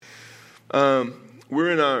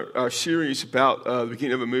We're in our series about the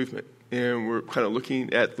beginning of a movement, and we're kind of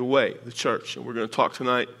looking at the way, the church. And we're going to talk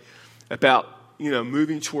tonight about,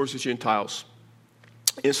 moving towards the Gentiles.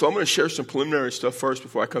 And so I'm going to share some preliminary stuff first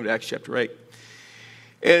before I come to Acts chapter 8.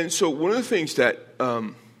 And so one of the things that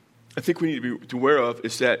I think we need to be aware of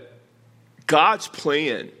is that God's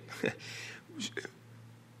plan,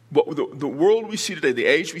 the world we see today, the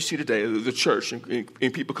age we see today, the church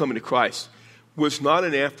and people coming to Christ, was not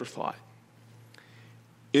an afterthought.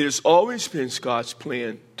 It has always been God's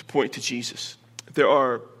plan to point to Jesus. There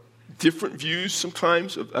are different views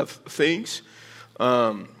sometimes of things.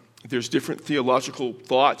 There's different theological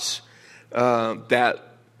thoughts that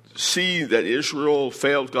see that Israel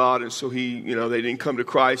failed God, and so they didn't come to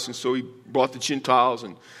Christ, and so he brought the Gentiles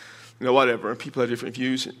and whatever, and people have different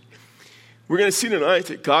views. And we're going to see tonight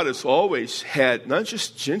that God has always had not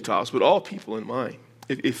just Gentiles, but all people in mind.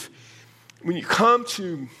 When you come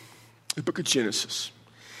to the book of Genesis,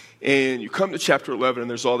 and you come to chapter 11, and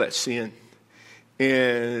there's all that sin,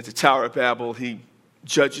 and at the Tower of Babel, he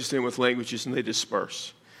judges them with languages, and they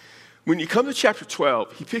disperse. When you come to chapter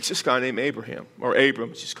 12, he picks this guy named Abraham, or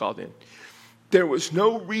Abram, as he's called in. There was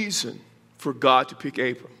no reason for God to pick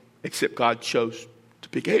Abram, except God chose to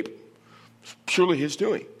pick Abram. It's purely his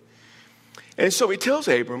doing. And so he tells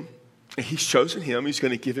Abram, and he's chosen him, he's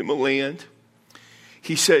going to give him a land.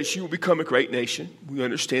 He says, you will become a great nation. We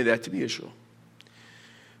understand that to be Israel.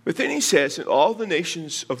 But then he says that all the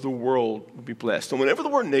nations of the world will be blessed. And whenever the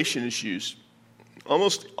word nation is used,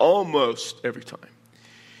 almost every time,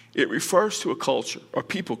 it refers to a culture or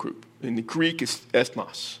people group. In the Greek, it's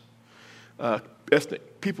ethnos,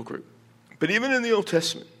 ethnic people group. But even in the Old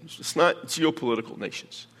Testament, it's not geopolitical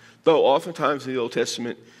nations. Though oftentimes in the Old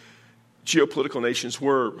Testament, geopolitical nations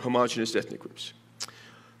were homogeneous ethnic groups.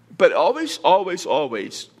 But always,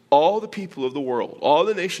 all the people of the world, all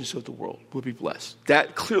the nations of the world will be blessed.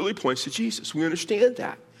 That clearly points to Jesus. We understand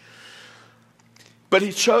that. But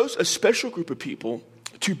he chose a special group of people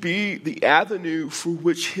to be the avenue for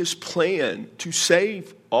which his plan to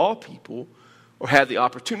save all people, or have the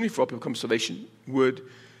opportunity for all people to come to salvation, would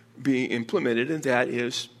be implemented, and that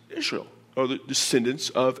is Israel, or the descendants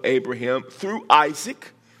of Abraham through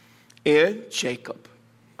Isaac and Jacob.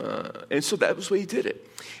 And so that was the way he did it.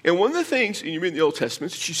 And one of the things, and you read in the Old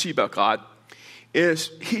Testament, that you see about God,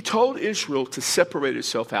 is he told Israel to separate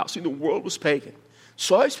itself out. See, the world was pagan. It's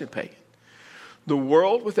always been pagan. The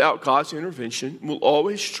world without God's intervention will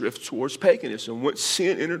always drift towards paganism. Once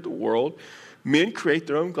sin entered the world, men create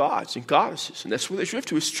their own gods and goddesses, and that's where they drift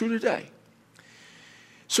to. It's true today.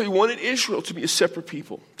 So he wanted Israel to be a separate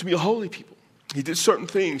people, to be a holy people. He did certain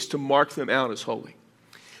things to mark them out as holy.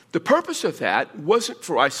 The purpose of that wasn't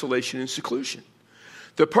for isolation and seclusion.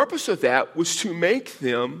 The purpose of that was to make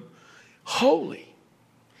them holy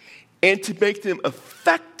and to make them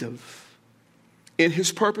effective in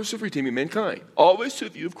his purpose of redeeming mankind, always to the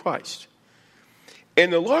view of Christ.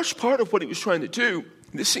 And a large part of what he was trying to do,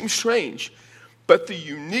 this seems strange, but the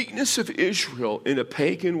uniqueness of Israel in a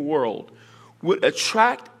pagan world would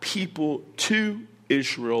attract people to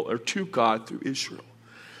Israel, or to God through Israel.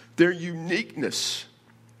 Their uniqueness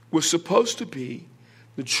was supposed to be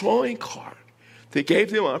the drawing card that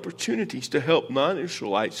gave them opportunities to help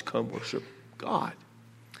non-Israelites come worship God.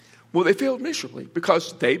 Well, they failed miserably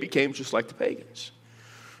because they became just like the pagans.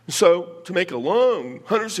 So, to make a long,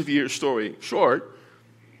 hundreds of years story short,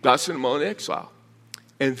 God sent them all in exile.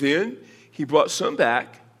 And then he brought some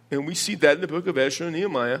back, and we see that in the book of Ezra and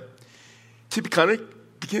Nehemiah, to kind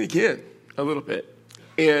of begin again a little bit.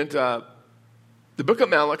 And the book of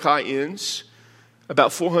Malachi ends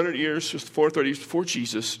about 430 years before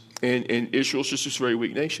Jesus, and Israel's just this very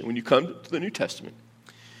weak nation. When you come to the New Testament,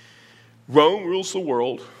 Rome rules the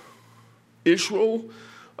world. Israel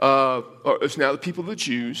is now the people of the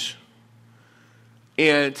Jews,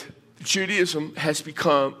 and Judaism has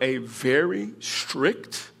become a very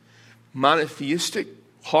strict, monotheistic,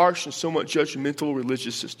 harsh, and somewhat judgmental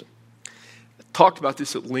religious system. I talked about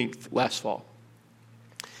this at length last fall.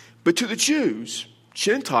 But to the Jews,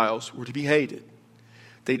 Gentiles were to be hated.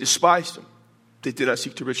 They despised them. They did not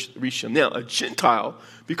seek to reach them. Now, a Gentile,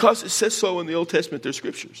 because it says so in the Old Testament, their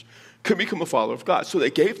scriptures, could become a follower of God. So they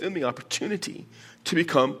gave them the opportunity to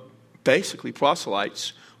become basically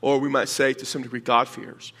proselytes, or we might say to some degree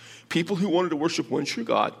God-fearers. People who wanted to worship one true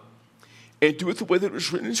God and do it the way that it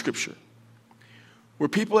was written in Scripture. Were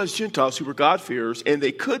people as Gentiles who were God-fearers, and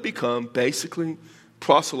they could become basically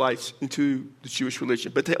proselytes into the Jewish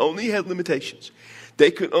religion. But they only had limitations. They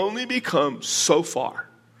could only become so far.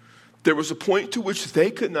 There was a point to which they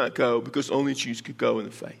could not go because only Jews could go in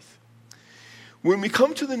the faith. When we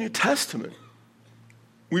come to the New Testament,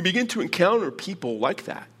 we begin to encounter people like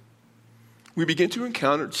that. We begin to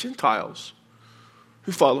encounter Gentiles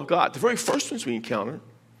who follow God. The very first ones we encounter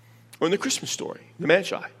are in the Christmas story, the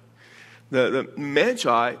Magi. The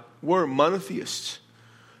Magi were monotheists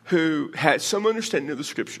who had some understanding of the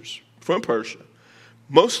Scriptures from Persia,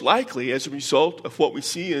 most likely as a result of what we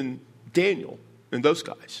see in Daniel and those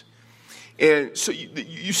guys. And so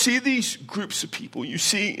you see these groups of people. You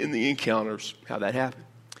see in the encounters how that happened.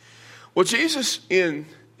 Well, Jesus, in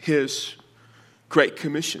his Great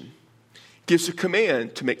Commission, gives a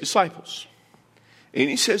command to make disciples. And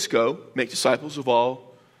he says, go, make disciples of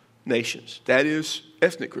all nations. That is,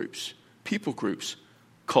 ethnic groups, people groups,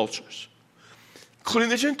 cultures, including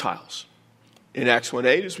the Gentiles. In Acts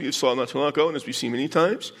 1:8, as we saw not too long ago, and as we've seen many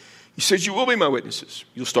times, he says, you will be my witnesses.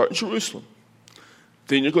 You'll start in Jerusalem.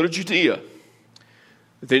 Then you'll go to Judea.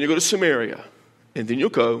 Then you'll go to Samaria. And then you'll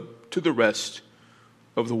go to the rest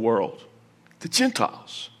of the world. The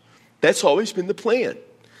Gentiles. That's always been the plan.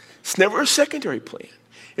 It's never a secondary plan.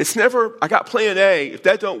 It's never, I got plan A. If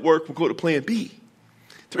that don't work, we'll go to plan B.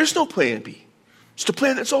 There is no plan B. It's the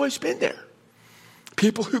plan that's always been there.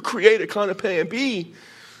 People who create a kind of plan B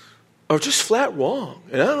are just flat wrong.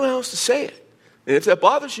 And I don't know how else to say it. And if that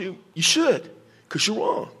bothers you, you should, because you're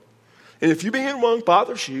wrong. And if you being wrong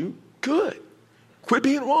bothers you, good. Quit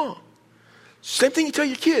being wrong. Same thing you tell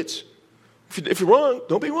your kids. If you're wrong,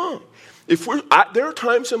 don't be wrong. There are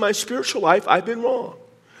times in my spiritual life I've been wrong.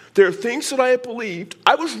 There are things that I have believed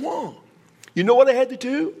I was wrong. You know what I had to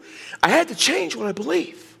do? I had to change what I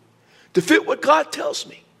believe to fit what God tells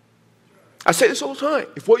me. I say this all the time.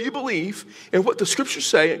 If what you believe and what the Scriptures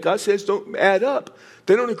say and God says don't add up,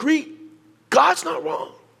 they don't agree, God's not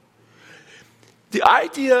wrong. The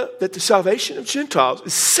idea that the salvation of Gentiles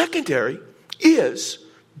is secondary is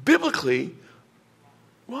biblically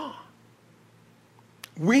wrong.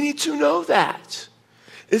 We need to know that.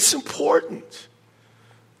 It's important.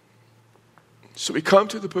 So we come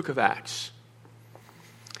to the book of Acts.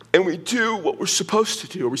 And we do what we're supposed to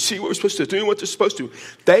do. Or we see what we're supposed to do and what they're supposed to do.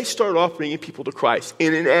 They start off bringing people to Christ.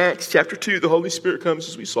 And in Acts chapter 2, the Holy Spirit comes,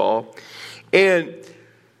 as we saw. And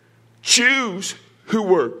Jews who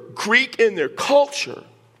were Greek in their culture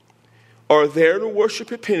are there to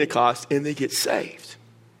worship at Pentecost, and they get saved.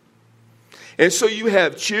 And so you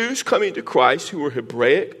have Jews coming to Christ who are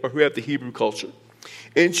Hebraic or who have the Hebrew culture,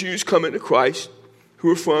 and Jews coming to Christ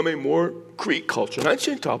who are from a more Greek culture, not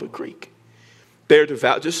Gentile, but Greek. They're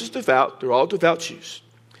devout, just as devout. They're all devout Jews.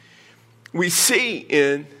 We see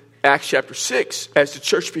in Acts chapter 6, as the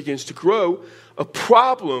church begins to grow, a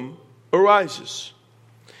problem arises.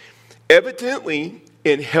 Evidently,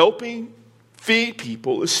 in helping feed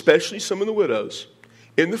people, especially some of the widows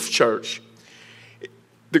in the church,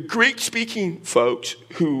 the Greek-speaking folks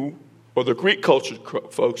or the Greek culture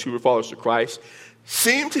folks who were followers of Christ,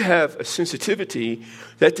 seem to have a sensitivity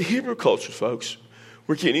that the Hebrew culture folks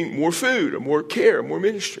were getting more food or more care, more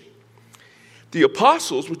ministry. The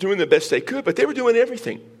apostles were doing the best they could, but they were doing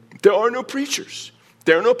everything. There are no preachers.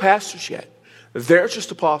 There are no pastors yet. They're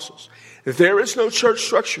just apostles. There is no church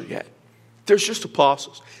structure yet. There's just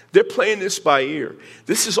apostles. They're playing this by ear.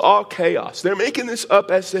 This is all chaos. They're making this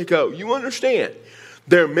up as they go. You understand?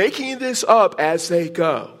 They're making this up as they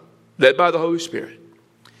go, led by the Holy Spirit.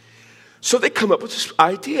 So they come up with this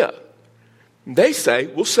idea. They say,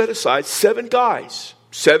 we'll set aside 7 guys,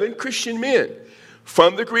 7 Christian men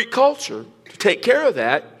from the Greek culture to take care of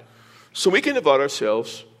that so we can devote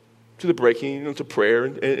ourselves to the breaking and to prayer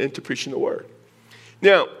and to preaching the word.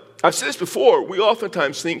 Now, I've said this before, we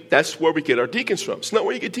oftentimes think that's where we get our deacons from. It's not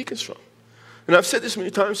where you get deacons from. And I've said this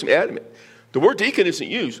many times, I'm adamant. The word deacon isn't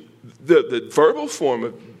used. The verbal form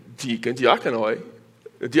of deacon, diakonoi,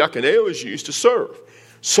 diakoneo, is used to serve.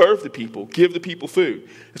 Serve the people, give the people food.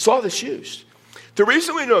 It's all that's used. The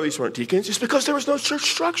reason we know these weren't deacons is because there was no church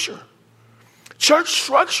structure. Church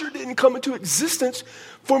structure didn't come into existence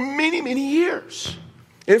for many, many years.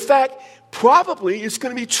 In fact, probably it's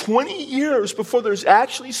going to be 20 years before there's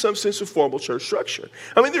actually some sense of formal church structure.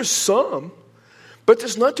 I mean, there's some, but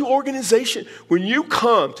there's not the organization. When you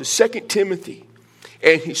come to 2 Timothy,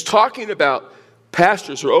 and he's talking about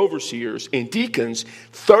pastors or overseers and deacons,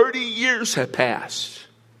 30 years have passed.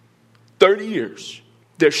 30 years.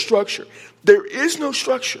 There's structure. There is no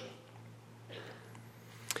structure.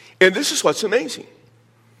 And this is what's amazing.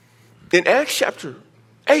 In Acts chapter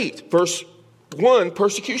 8, verse 1,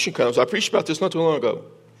 persecution comes. I preached about this not too long ago.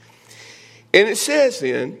 And it says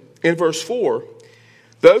then, in verse 4,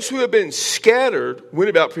 Those who have been scattered went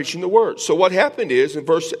about preaching the word. So what happened is, in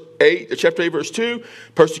chapter 8, verse 2,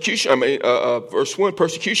 verse 1,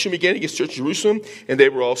 persecution began against the church of Jerusalem, and they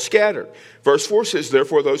were all scattered. Verse 4 says,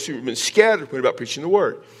 therefore those who have been scattered went about preaching the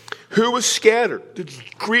word. Who was scattered? The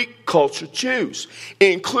Greek cultured Jews,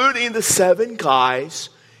 including the 7 guys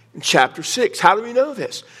in chapter 6. How do we know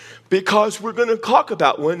this? Because we're going to talk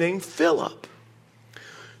about one named Philip.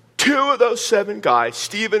 2 of those 7 guys,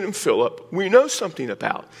 Stephen and Philip, we know something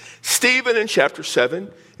about. Stephen in chapter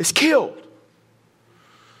 7 is killed.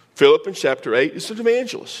 Philip in chapter 8 is an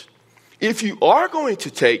evangelist. If you are going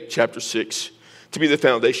to take chapter 6 to be the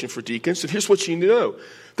foundation for deacons, then here's what you need to know.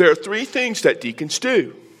 There are 3 things that deacons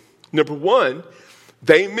do. Number 1,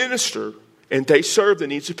 they minister and they serve the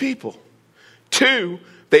needs of people. 2,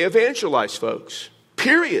 they evangelize folks.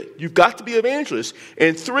 Period. You've got to be evangelists.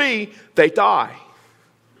 And 3, they die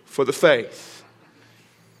for the faith.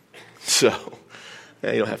 So,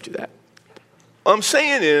 you don't have to do that. What I'm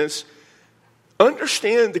saying is,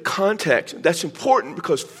 understand the context. That's important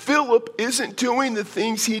because Philip isn't doing the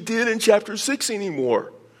things he did in chapter 6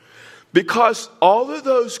 anymore. Because all of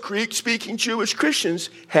those Greek-speaking Jewish Christians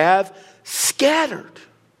have scattered.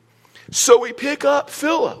 So we pick up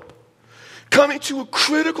Philip, coming to a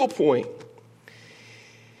critical point.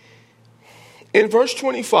 In verse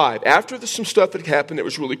 25, after some stuff had happened that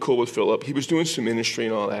was really cool with Philip, he was doing some ministry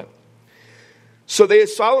and all that. So they had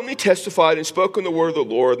solemnly testified and spoken the word of the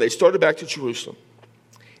Lord. They started back to Jerusalem.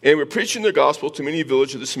 And were preaching the gospel to many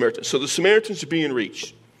villages of the Samaritans. So the Samaritans are being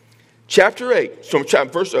reached. Chapter 8,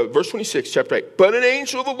 verse 26, chapter 8. But an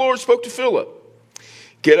angel of the Lord spoke to Philip.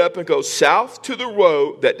 Get up and go south to the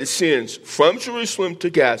road that descends from Jerusalem to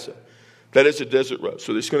Gaza. That is a desert road.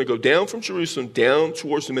 So it's going to go down from Jerusalem, down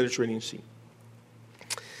towards the Mediterranean Sea.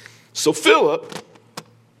 So Philip,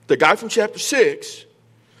 the guy from chapter 6,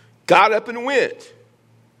 got up and went.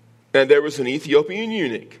 And there was an Ethiopian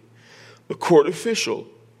eunuch, a court official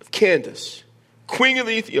of Candace, queen of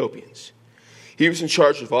the Ethiopians. He was in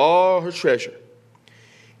charge of all her treasure.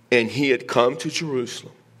 And he had come to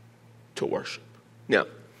Jerusalem to worship. Now,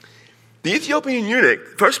 the Ethiopian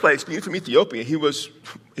eunuch, first place, being from Ethiopia, he was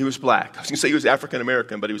black. I was going to say he was African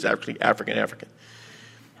American, but he was actually African.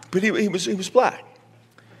 But he was black.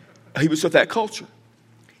 He was of that culture.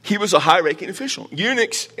 He was a high-ranking official.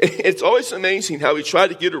 Eunuchs, it's always amazing how we try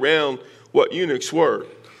to get around what eunuchs were.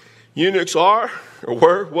 Eunuchs are, or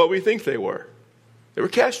were, what we think they were. They were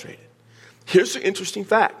castrated. Here's the interesting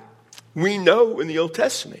fact. We know in the Old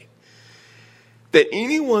Testament that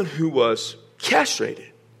anyone who was castrated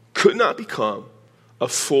could not become a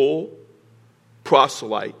full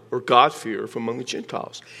proselyte or God-fearer from among the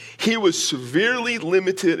Gentiles. He was severely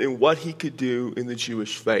limited in what he could do in the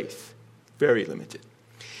Jewish faith. Very limited.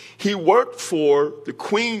 He worked for the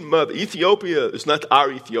queen mother. Ethiopia is not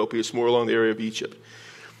our Ethiopia, it's more along the area of Egypt.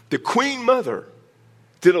 The queen mother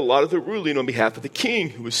did a lot of the ruling on behalf of the king,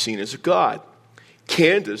 who was seen as a god.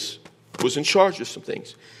 Candace was in charge of some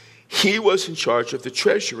things. He was in charge of the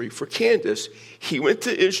treasury for Candace. He went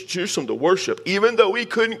to Jerusalem to worship, even though he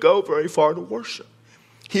couldn't go very far to worship.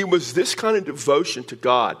 He was this kind of devotion to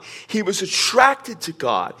God. He was attracted to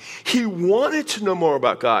God. He wanted to know more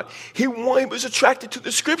about God. He was attracted to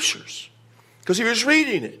the scriptures because he was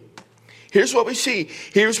reading it. Here's what we see.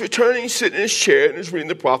 He was returning, sitting in his chair, and was reading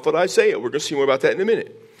the prophet Isaiah. We're going to see more about that in a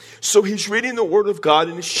minute. So he's reading the word of God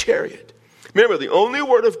in his chariot. Remember, the only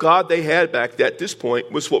word of God they had back at this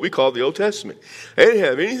point was what we call the Old Testament. They didn't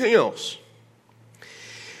have anything else.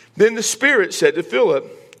 Then the Spirit said to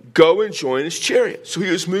Philip, go and join his chariot. So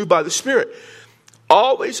he was moved by the Spirit.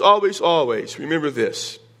 Always, always, always, remember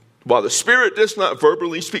this. While the Spirit does not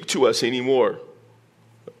verbally speak to us anymore,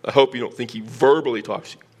 I hope you don't think he verbally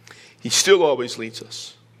talks to you. He still always leads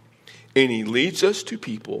us. And he leads us to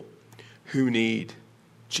people who need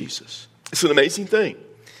Jesus. It's an amazing thing.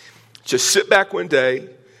 Just sit back one day,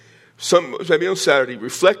 maybe on Saturday,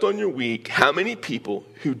 reflect on your week. How many people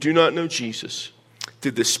who do not know Jesus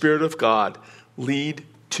did the Spirit of God lead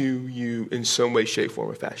to you in some way, shape, form,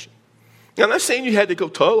 or fashion? Now, I'm not saying you had to go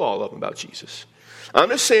tell all of them about Jesus. I'm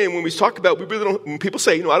just saying when we talk about, when people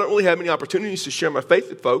say, I don't really have many opportunities to share my faith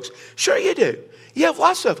with folks. Sure you do. You have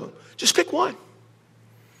lots of them. Just pick one.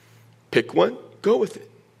 Pick one, go with it.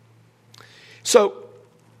 So,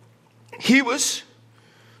 he was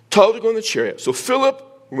told to go in the chariot. So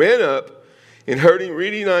Philip ran up and heard him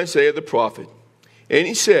reading Isaiah the prophet. And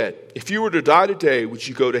he said, if you were to die today, would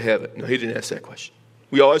you go to heaven? No, he didn't ask that question.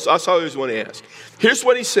 I always want to ask. Here's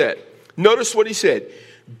what he said. Notice what he said.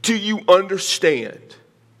 Do you understand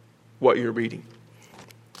what you're reading?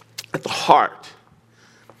 At the heart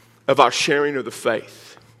of our sharing of the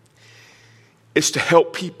faith is to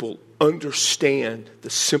help people understand the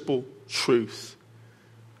simple truth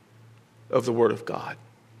of the Word of God.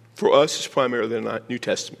 For us, it's primarily the New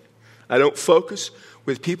Testament. I don't focus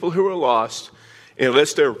with people who are lost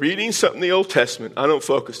unless they're reading something in the Old Testament. I don't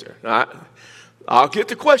focus there. I'll get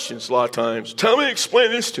the questions a lot of times. Tell me,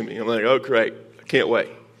 explain this to me. I'm like, oh, great. I can't wait.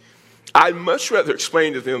 I'd much rather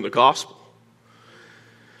explain to them the gospel.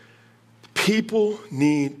 People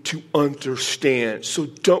need to understand. So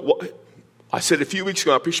I said a few weeks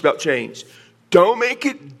ago, I preached about James. Don't make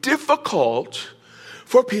it difficult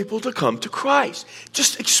for people to come to Christ.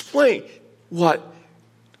 Just explain what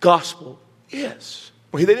gospel is.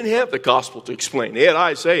 Well, they didn't have the gospel to explain. They had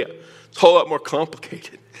Isaiah. It's a whole lot more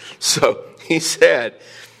complicated. So he said,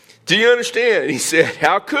 do you understand? He said,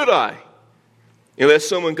 how could I? Unless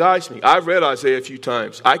someone guides me. I've read Isaiah a few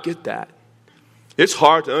times. I get that. It's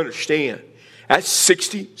hard to understand. That's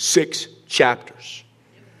 66 chapters.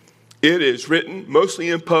 It is written mostly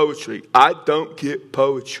in poetry. I don't get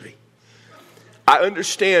poetry. I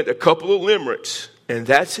understand a couple of limericks, and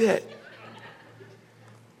that's it.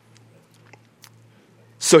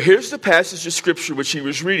 So here's the passage of Scripture which he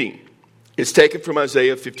was reading. It's taken from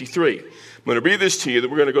Isaiah 53. I'm going to read this to you, then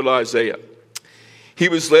we're going to go to Isaiah. He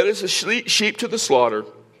was led as a sheep to the slaughter.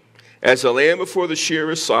 As a lamb before the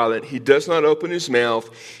shearer is silent, he does not open his mouth.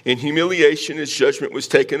 In humiliation, his judgment was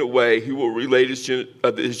taken away. He will relate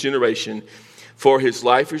his generation, for his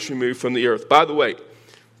life is removed from the earth. By the way,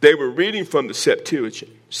 they were reading from the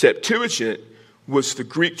Septuagint. Septuagint was the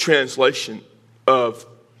Greek translation of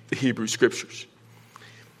the Hebrew Scriptures.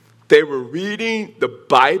 They were reading the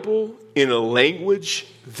Bible in a language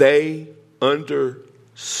they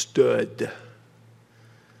understood.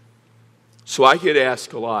 So I get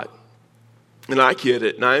asked a lot, and I get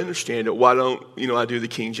it, and I understand it. Why don't, I do the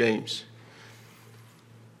King James?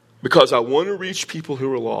 Because I want to reach people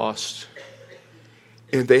who are lost,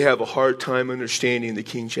 and they have a hard time understanding the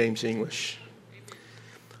King James English.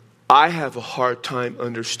 I have a hard time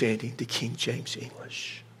understanding the King James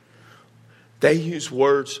English. They use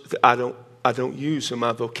words that I don't use in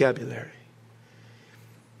my vocabulary.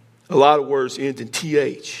 A lot of words end in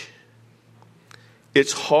TH.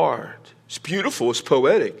 It's hard. It's beautiful. It's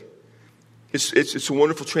poetic. It's a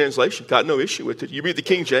wonderful translation. Got no issue with it. You read the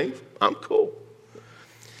King James, I'm cool.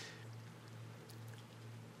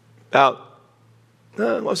 About,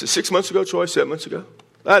 6 months ago, Troy, 7 months ago?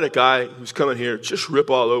 I had a guy who's coming here just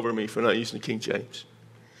rip all over me for not using the King James.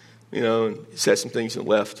 And he said some things and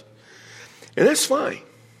left. And that's fine.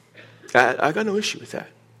 I got no issue with that.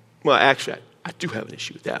 Well, actually, I do have an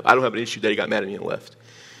issue with that. I don't have an issue that he got mad at me and left.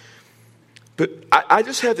 But I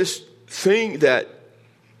just have this thing that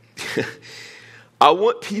I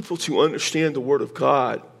want people to understand the Word of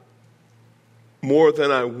God more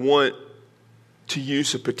than I want to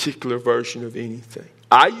use a particular version of anything.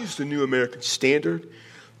 I use the New American Standard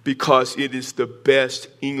because it is the best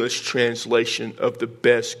English translation of the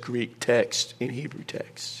best Greek text in Hebrew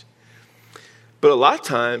text. But a lot of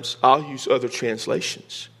times, I'll use other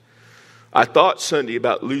translations. I thought Sunday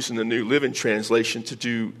about losing the New Living Translation to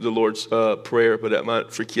do the Lord's Prayer, but that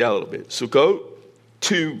might freak you out a little bit. So go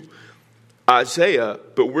to Isaiah,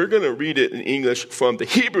 but we're going to read it in English from the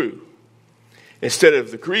Hebrew instead of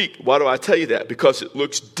the Greek. Why do I tell you that? Because it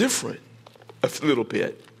looks different a little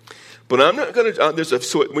bit. But I'm not going to,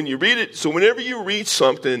 so when you read it, so whenever you read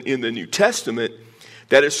something in the New Testament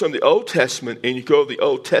that is from the Old Testament and you go to the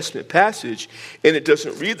Old Testament passage and it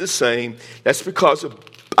doesn't read the same, that's because of,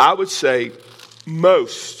 I would say,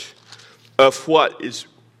 most of what is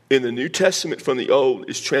in the New Testament from the Old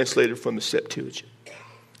is translated from the Septuagint.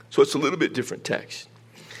 So it's a little bit different text.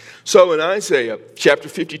 So in Isaiah chapter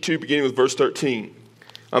 52, beginning with verse 13,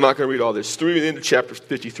 I'm not going to read all this. Through the end of chapter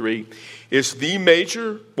 53 is the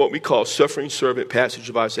major, what we call suffering servant passage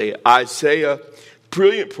of Isaiah. Isaiah,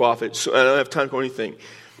 brilliant prophet, so I don't have time for anything.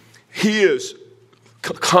 He is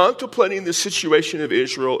contemplating the situation of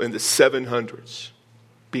Israel in the 700s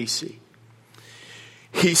BC.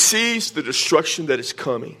 He sees the destruction that is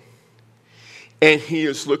coming, and he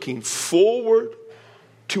is looking forward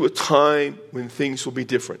to a time when things will be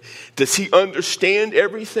different. Does he understand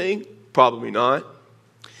everything? Probably not.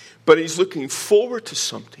 But he's looking forward to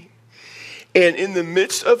something. And in the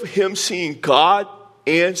midst of him seeing God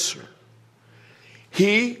answer,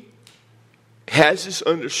 he has this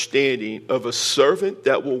understanding of a servant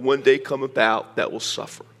that will one day come about that will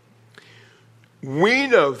suffer. We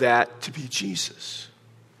know that to be Jesus.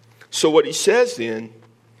 So what he says then,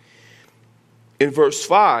 in verse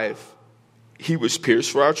 5, He was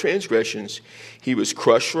pierced for our transgressions. He was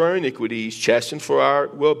crushed for our iniquities. Chastened for our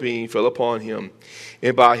well-being fell upon him.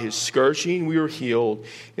 And by his scourging we are healed.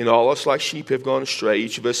 And all us like sheep have gone astray.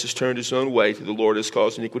 Each of us has turned his own way. To the Lord has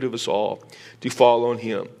caused iniquity of us all to fall on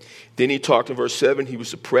him. Then he talked in verse 7. He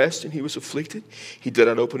was oppressed and he was afflicted. He did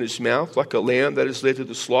not open his mouth. Like a lamb that is led to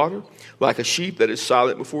the slaughter. Like a sheep that is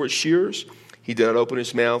silent before its shearers. He did not open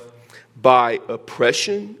his mouth. By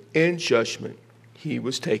oppression and judgment he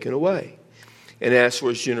was taken away. And as for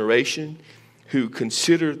his generation, who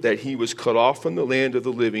considered that he was cut off from the land of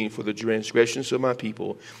the living for the transgressions of my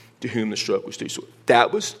people, to whom the stroke was due. So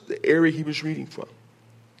that was the area he was reading from.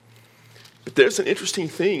 But there's an interesting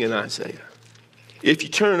thing in Isaiah. If you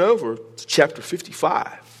turn over to chapter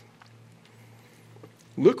 55,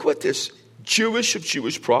 look what this Jewish of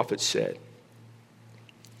Jewish prophets said.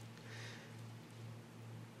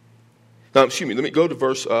 Now, let me go to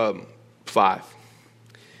verse 5.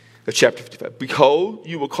 Of chapter 55. Behold,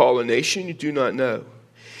 you will call a nation you do not know,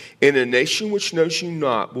 and a nation which knows you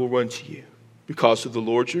not will run to you, because of the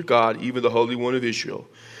Lord your God, even the Holy One of Israel,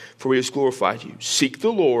 for he has glorified you. Seek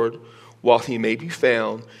the Lord while he may be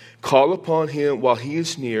found. Call upon him while he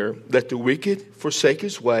is near. Let the wicked forsake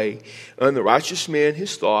his way, and the righteous man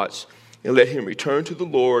his thoughts, and let him return to the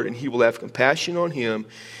Lord, and he will have compassion on him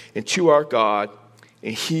and to our God,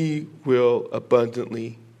 and he will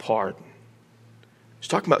abundantly pardon. He's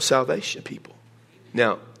talking about salvation, people.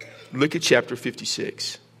 Now, look at chapter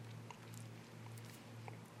 56.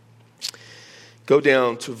 Go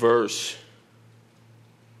down to verse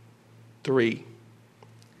 3.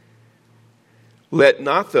 Let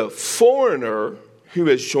not the foreigner who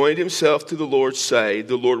has joined himself to the Lord say,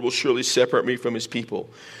 the Lord will surely separate me from his people.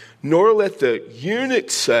 Nor let the eunuch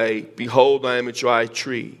say, behold, I am a dry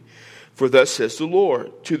tree. For thus says the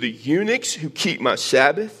Lord, to the eunuchs who keep my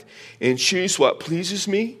Sabbath, and choose what pleases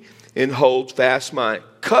me, and hold fast my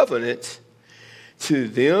covenant, to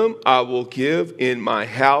them I will give in my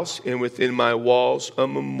house and within my walls a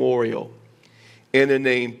memorial, and a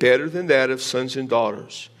name better than that of sons and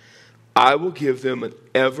daughters. I will give them an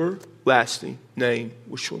everlasting name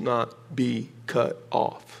which will not be cut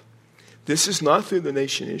off. This is not through the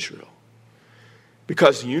nation Israel,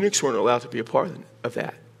 because the eunuchs weren't allowed to be a part of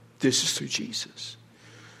that. This is through Jesus.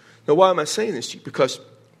 Now, why am I saying this to you? Because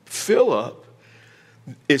Philip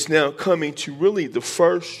is now coming to really the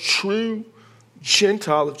first true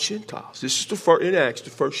Gentile of Gentiles. This is the first, in Acts, the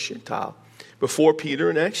first Gentile. Before Peter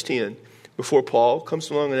in Acts 10, before Paul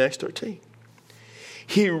comes along in Acts 13.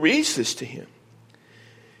 He reads this to him.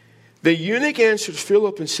 The eunuch answered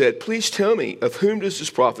Philip and said, please tell me, of whom does this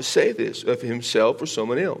prophet say this, of himself or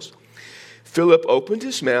someone else? Philip opened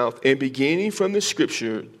his mouth, and beginning from the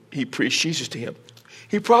scripture, he preached Jesus to him.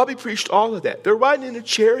 He probably preached all of that. They're riding in a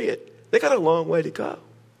chariot. They got a long way to go.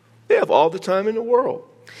 They have all the time in the world.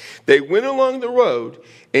 They went along the road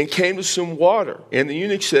and came to some water. And the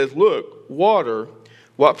eunuch said, look, water,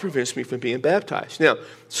 what prevents me from being baptized? Now,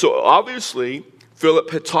 so obviously, Philip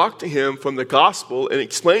had talked to him from the gospel and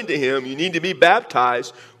explained to him, you need to be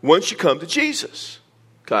baptized once you come to Jesus.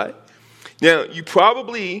 Okay? Now, you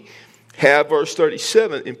probably have verse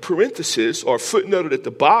 37 in parenthesis or footnoted at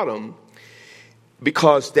the bottom,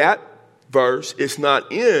 because that verse is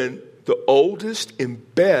not in the oldest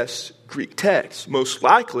and best Greek text. Most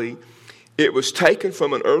likely, it was taken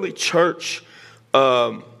from an early church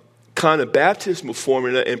kind of baptismal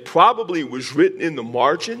formula and probably was written in the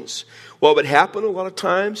margins. What would happen a lot of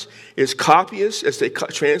times is copyists, as they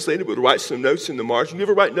translate it, would write some notes in the margin. You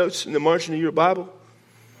ever write notes in the margin of your Bible?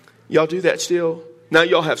 Y'all do that still? Now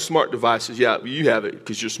y'all have smart devices. Yeah, you have it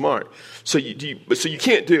because you're smart. So you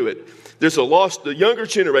can't do it. There's the younger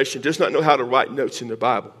generation does not know how to write notes in their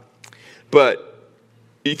Bible. But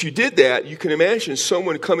if you did that, you can imagine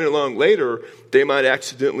someone coming along later, they might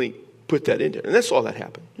accidentally put that in there. And that's all that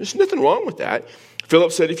happened. There's nothing wrong with that.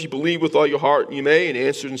 Philip said, if you believe with all your heart, you may, and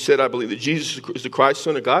answered and said, I believe that Jesus is the Christ,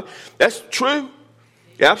 Son of God. That's true.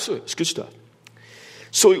 Absolutely. It's good stuff.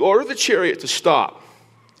 So he ordered the chariot to stop,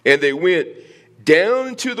 and they went down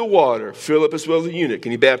into the water, Philip as well as the eunuch,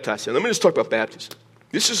 and he baptized him. Let me just talk about baptism.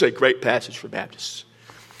 This is a great passage for Baptists,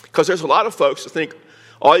 because there's a lot of folks that think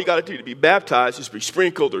all you got to do to be baptized is be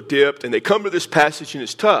sprinkled or dipped, and they come to this passage and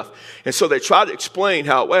it's tough. And so they try to explain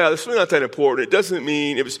how, well, it's really not that important. It doesn't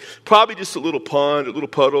mean, it was probably just a little pond, a little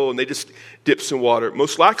puddle, and they just dipped some water.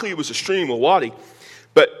 Most likely it was a stream, a wadi.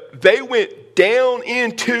 But they went down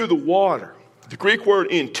into the water. The Greek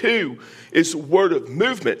word into is a word of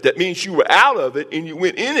movement. That means you were out of it and you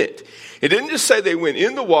went in it. It didn't just say they went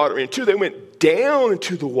in the water into, they went down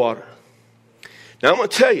into the water. Now, I'm going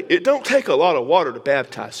to tell you, it don't take a lot of water to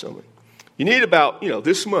baptize someone. You need about,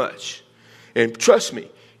 this much. And trust me,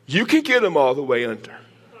 you can get them all the way under.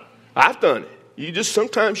 I've done it.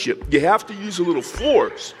 Sometimes you have to use a little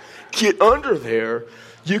force. Get under there.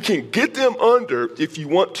 You can get them under if you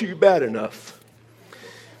want to bad enough.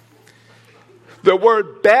 The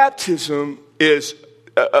word baptism is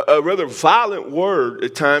a rather violent word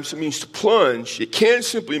at times. It means to plunge. It can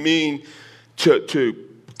simply mean to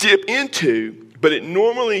dip into, but it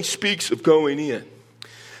normally speaks of going in.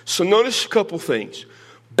 So notice a couple things.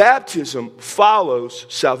 Baptism follows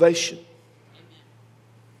salvation.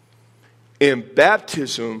 And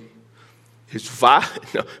baptism is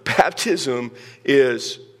baptism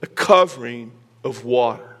is a covering of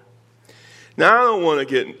water. Now I don't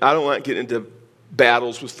want to get into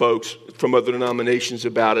battles with folks from other denominations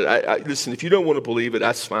about it. Listen, if you don't want to believe it,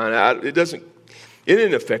 that's fine. It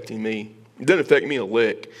isn't affecting me. It doesn't affect me a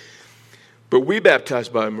lick. But we baptize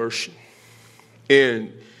by immersion.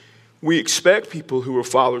 And we expect people who are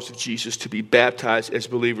followers of Jesus to be baptized as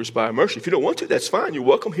believers by immersion. If you don't want to, that's fine. You're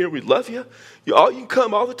welcome here. We love you. You can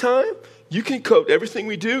come all the time. You can code everything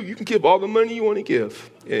we do. You can give all the money you want to give.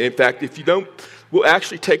 In fact, if you don't, we'll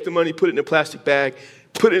actually take the money, put it in a plastic bag,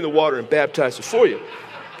 put it in the water, and baptize it for you.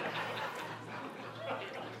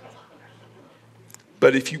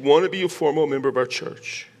 But if you want to be a formal member of our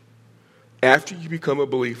church, after you become a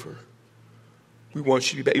believer, we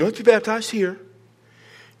want you to be baptized. You don't have to be baptized here.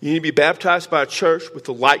 You need to be baptized by a church with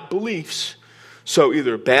the like beliefs. So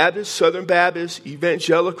either Baptist, Southern Baptist,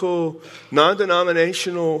 evangelical,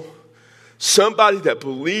 non-denominational, somebody that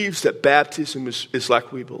believes that baptism is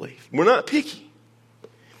like we believe. We're not picky.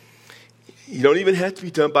 You don't even have to be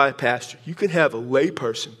done by a pastor. You can have a lay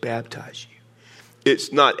person baptize you.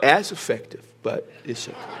 It's not as effective, but it's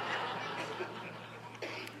okay.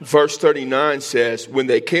 Verse 39 says, when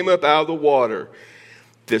they came up out of the water,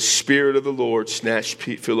 the Spirit of the Lord snatched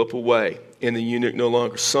Philip away, and the eunuch no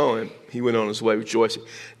longer saw him. He went on his way rejoicing.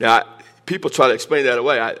 Now, people try to explain that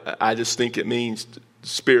away. I just think it means the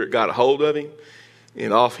Spirit got a hold of him,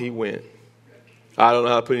 and off he went. I don't know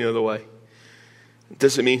how to put it another way. It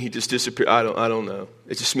doesn't mean he just disappeared. I don't know.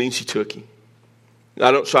 It just means he took him.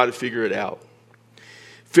 I don't try to figure it out.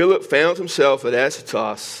 Philip found himself at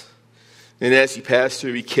Azotus, and as he passed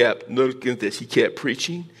through, he kept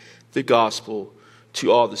preaching the gospel to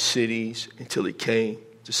all the cities until he came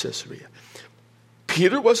to Caesarea.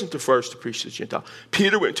 Peter wasn't the first to preach to the Gentile.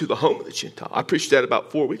 Peter went to the home of the Gentile. I preached that about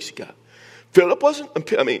 4 weeks ago. Paul wasn't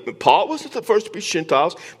the first to preach to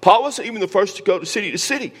Gentiles. Paul wasn't even the first to go to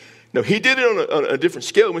city. No, he did it on a different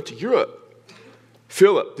scale. He went to Europe.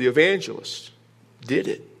 Philip, the evangelist, did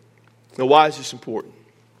it. Now, why is this important?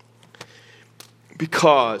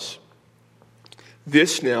 Because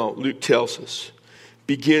this now, Luke tells us,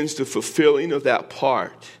 begins the fulfilling of that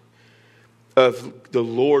part of the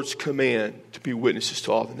Lord's command to be witnesses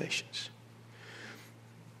to all the nations.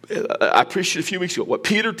 I preached it a few weeks ago. What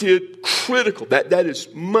Peter did, critical. That is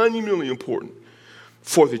monumentally important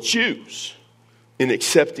for the Jews in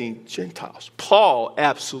accepting Gentiles. Paul,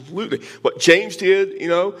 absolutely. What James did,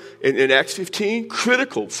 in Acts 15,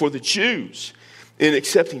 critical for the Jews in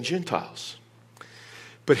accepting Gentiles.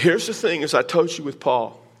 But here's the thing, as I told you with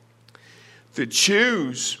Paul, the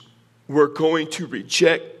Jews were going to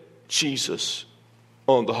reject Jesus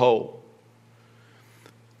on the whole.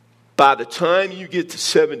 By the time you get to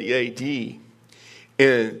 70 AD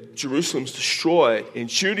and Jerusalem's destroyed and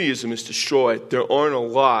Judaism is destroyed, there aren't a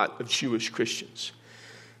lot of Jewish Christians,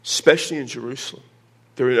 especially in Jerusalem.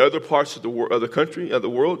 They're in other parts of the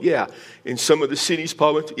world, yeah. In some of the cities,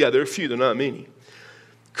 Paul went to, yeah, there are a few, they're not many.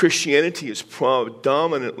 Christianity is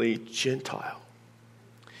predominantly Gentile.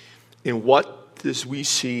 And what does we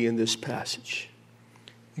see in this passage?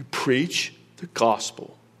 You preach the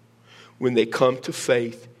gospel. When they come to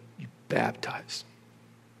faith, you baptize them.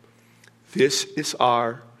 This is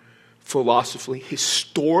our philosophy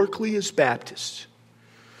historically as Baptists.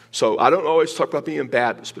 So I don't always talk about being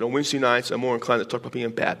Baptist, but on Wednesday nights I'm more inclined to talk about being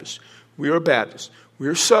Baptist. We are Baptists. We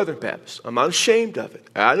are Southern Baptists. I'm not ashamed of it.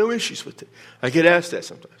 I have no issues with it. I get asked that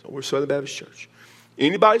sometimes. We're Southern Baptist Church.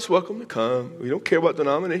 Anybody's welcome to come. We don't care what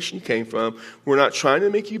denomination you came from. We're not trying to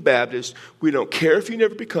make you Baptist. We don't care if you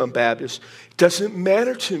never become Baptist. It doesn't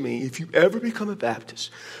matter to me if you ever become a Baptist.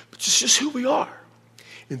 But it's just who we are.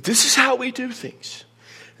 And this is how we do things.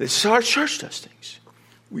 This is how our church does things.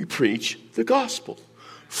 We preach the gospel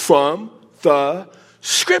from the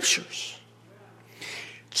Scriptures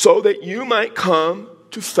so that you might come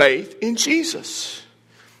to faith in Jesus.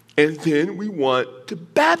 And then we want to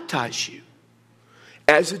baptize you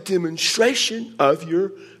as a demonstration of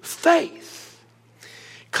your faith.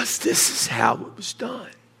 Because this is how it was done.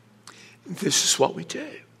 This is what we do.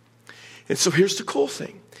 And so here's the cool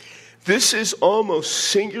thing. This is almost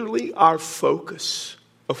singularly our focus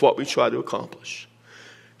of what we try to accomplish.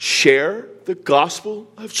 Share the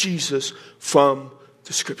gospel of Jesus from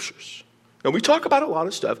the scriptures. And we talk about a lot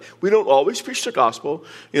of stuff. We don't always preach the gospel.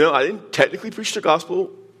 I didn't technically preach the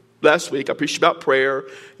gospel last week. I preached about prayer.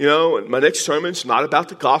 And my next sermon's not about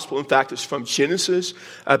the gospel. In fact, it's from Genesis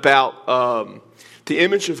about the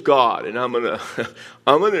image of God. And I'm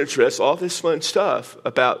gonna address all this fun stuff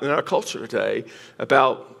about in our culture today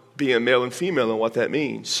about being male and female and what that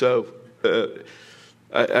means. So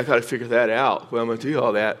I got to figure that out. Well, I'm going to do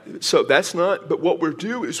all that. So that's not, but what we're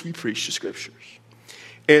doing is we preach the scriptures.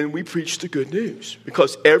 And we preach the good news.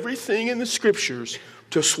 Because everything in the scriptures,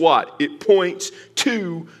 just what? It points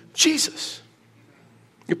to Jesus.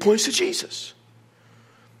 It points to Jesus.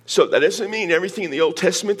 So that doesn't mean everything in the Old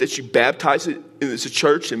Testament that you baptize it as a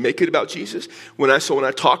church and make it about Jesus. When I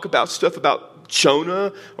talk about stuff about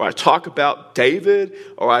Jonah, or I talk about David,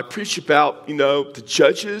 or I preach about, the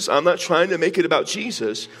judges, I'm not trying to make it about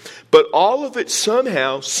Jesus, but all of it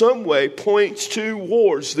somehow, some way points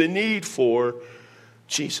towards the need for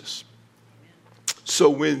Jesus. So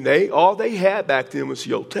when all they had back then was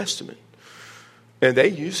the Old Testament, and they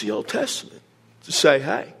used the Old Testament to say,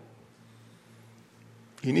 hey,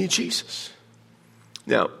 you need Jesus.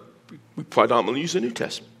 Now, we predominantly use the New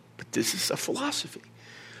Testament, but this is a philosophy.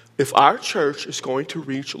 If our church is going to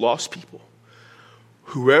reach lost people,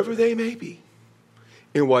 whoever they may be,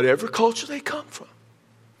 in whatever culture they come from,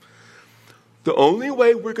 the only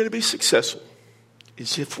way we're going to be successful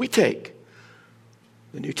is if we take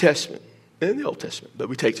the New Testament and the Old Testament, but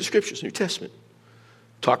we take the scriptures, New Testament,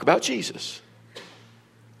 talk about Jesus,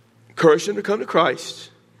 encourage them to come to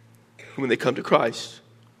Christ, and when they come to Christ,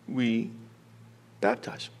 we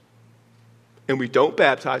baptize them. And we don't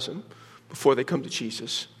baptize them before they come to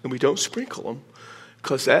Jesus, and we don't sprinkle them,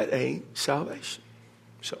 because that ain't salvation.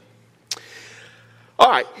 So, all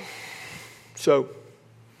right. So,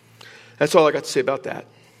 that's all I got to say about that.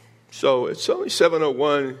 So, it's only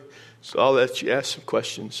 7:01, so I'll let you ask some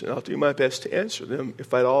questions, and I'll do my best to answer them,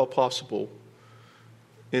 if at all possible,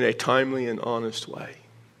 in a timely and honest way.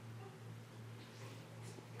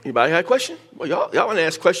 Anybody got a question? Well, y'all want to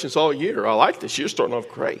ask questions all year. I like this. You're starting off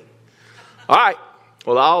great. All right.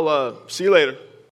 Well, I'll see you later.